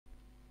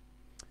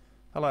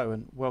Hello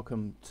and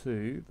welcome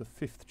to the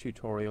 5th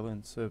tutorial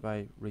in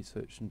Survey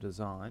Research and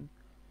Design,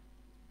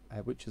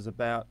 which is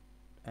about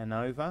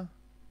ANOVA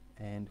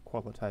and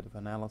qualitative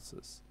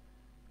analysis.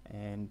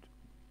 And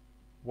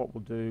what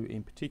we'll do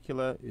in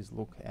particular is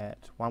look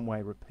at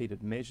one-way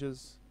repeated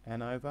measures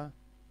ANOVA,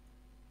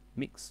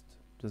 mixed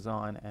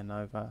design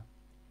ANOVA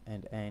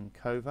and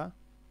ANCOVA,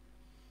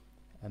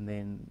 and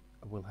then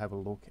we'll have a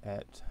look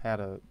at how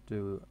to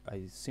do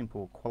a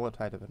simple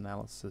qualitative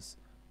analysis,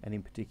 and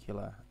in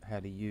particular how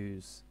to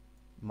use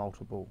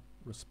multiple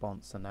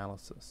response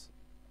analysis.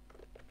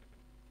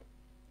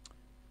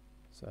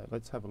 So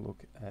let's have a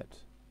look at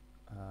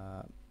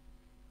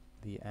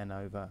the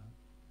ANOVA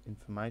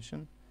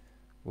information.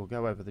 We'll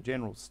go over the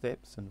general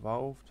steps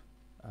involved,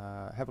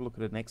 have a look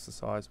at an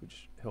exercise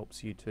which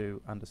helps you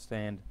to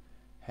understand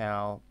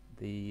how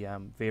the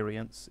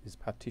variance is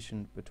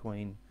partitioned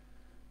between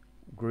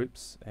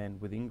groups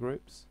and within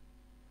groups,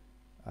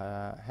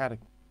 how to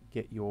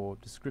get your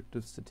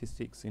descriptive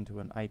statistics into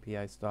an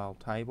APA style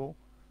table.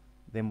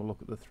 Then we'll look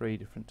at the 3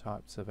 different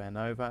types of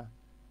ANOVA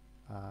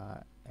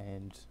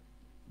and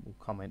we'll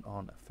comment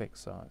on effect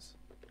size.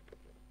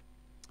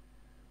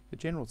 The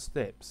general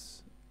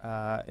steps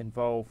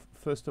involve,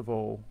 first of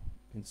all,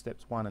 in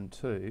steps 1 and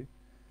 2,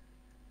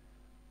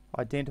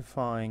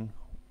 identifying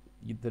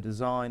the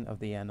design of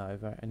the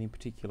ANOVA, and in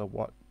particular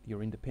what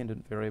your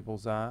independent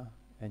variables are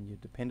and your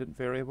dependent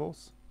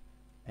variables,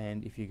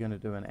 and if you're going to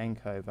do an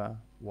ANCOVA,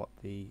 what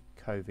the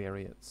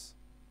covariates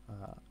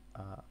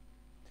are.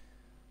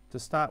 To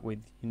start with,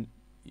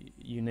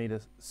 you need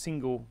a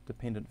single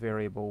dependent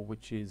variable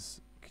which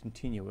is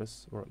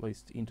continuous, or at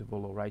least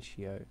interval or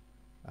ratio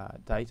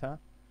data,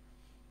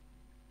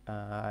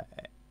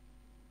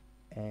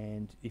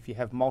 and if you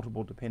have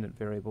multiple dependent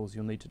variables,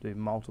 you'll need to do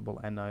multiple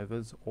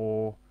ANOVAs,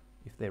 or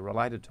if they're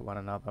related to one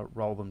another,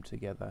 roll them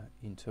together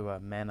into a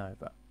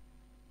MANOVA.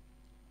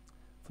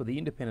 For the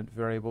independent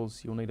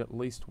variables, you'll need at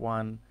least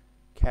one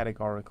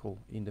categorical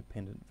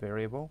independent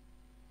variable,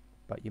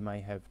 but you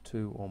may have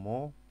 2 or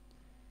more.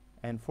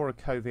 And for a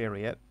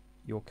covariate,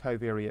 your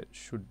covariate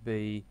should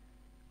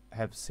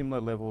have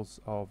similar levels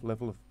of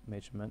level of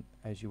measurement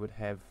as you would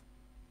have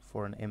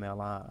for an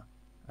MLR,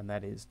 and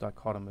that is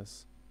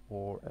dichotomous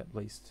or at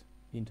least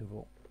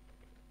interval.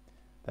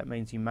 That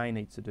means you may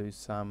need to do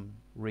some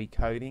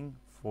recoding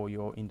for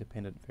your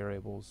independent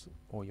variables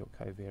or your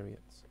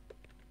covariates.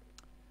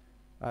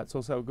 It's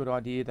also a good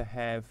idea to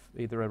have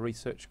either a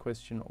research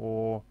question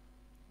or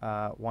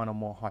one or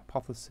more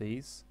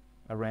hypotheses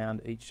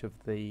around each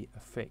of the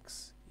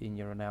effects in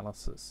your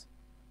analysis.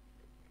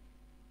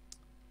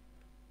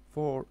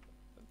 For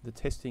the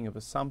testing of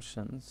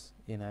assumptions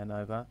in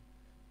ANOVA,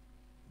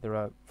 there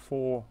are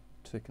 4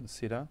 to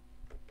consider.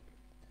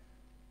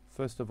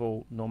 First of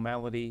all,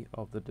 normality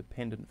of the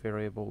dependent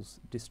variables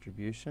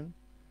distribution,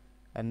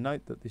 and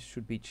note that this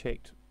should be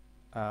checked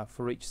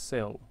for each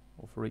cell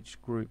or for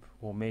each group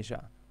or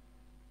measure,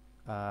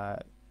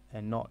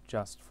 and not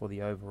just for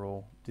the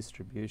overall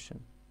distribution.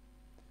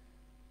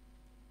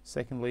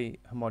 Secondly,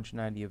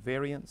 homogeneity of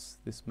variance.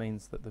 This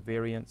means that the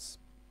variance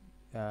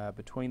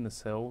between the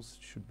cells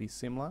should be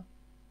similar.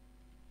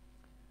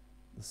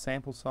 The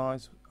sample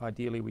size,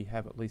 ideally we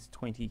have at least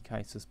 20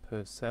 cases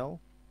per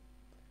cell.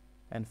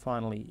 And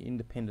finally,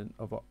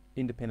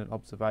 independent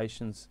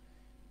observations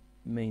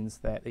means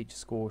that each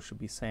score should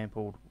be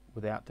sampled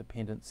without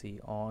dependency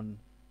on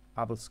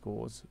other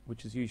scores,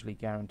 which is usually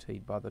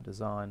guaranteed by the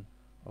design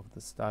of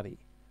the study,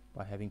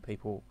 by having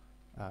people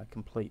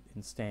complete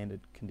in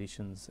standard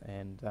conditions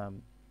and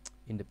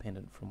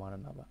independent from one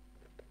another.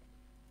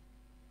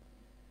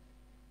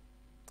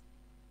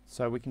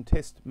 So we can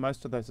test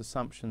most of those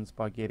assumptions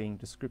by getting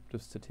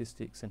descriptive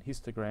statistics and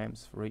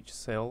histograms for each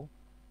cell,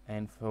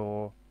 and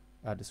for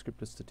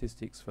descriptive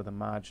statistics for the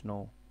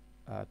marginal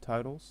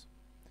totals.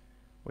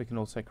 We can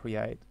also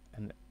create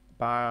an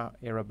bar,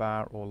 error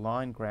bar or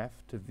line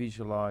graph to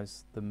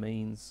visualize the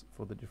means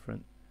for the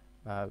different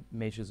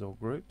measures or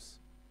groups.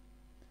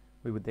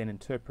 We would then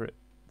interpret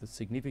the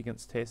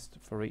significance test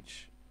for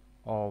each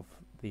of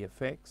the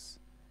effects,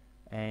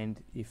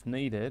 and if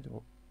needed,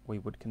 we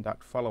would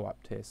conduct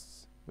follow-up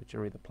tests, which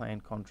are either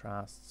planned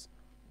contrasts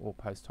or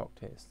post hoc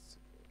tests.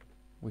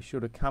 We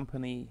should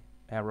accompany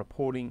our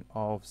reporting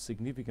of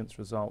significance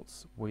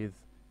results with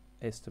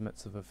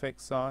estimates of effect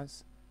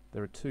size.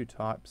 There are 2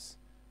 types.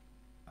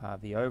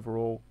 The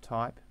overall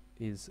type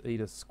is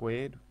eta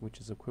squared, which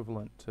is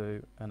equivalent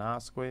to an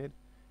R squared.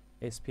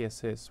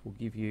 SPSS will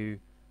give you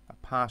a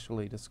partial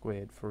eta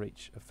squared for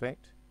each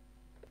effect.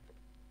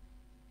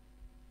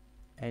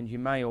 And you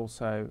may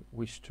also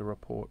wish to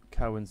report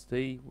Cohen's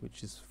d,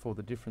 which is for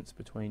the difference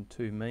between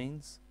 2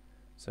 means.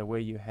 So where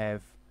you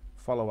have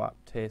follow-up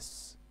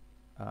tests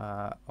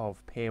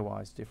of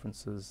pairwise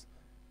differences,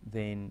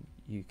 then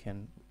you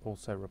can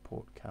also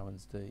report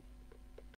Cohen's d.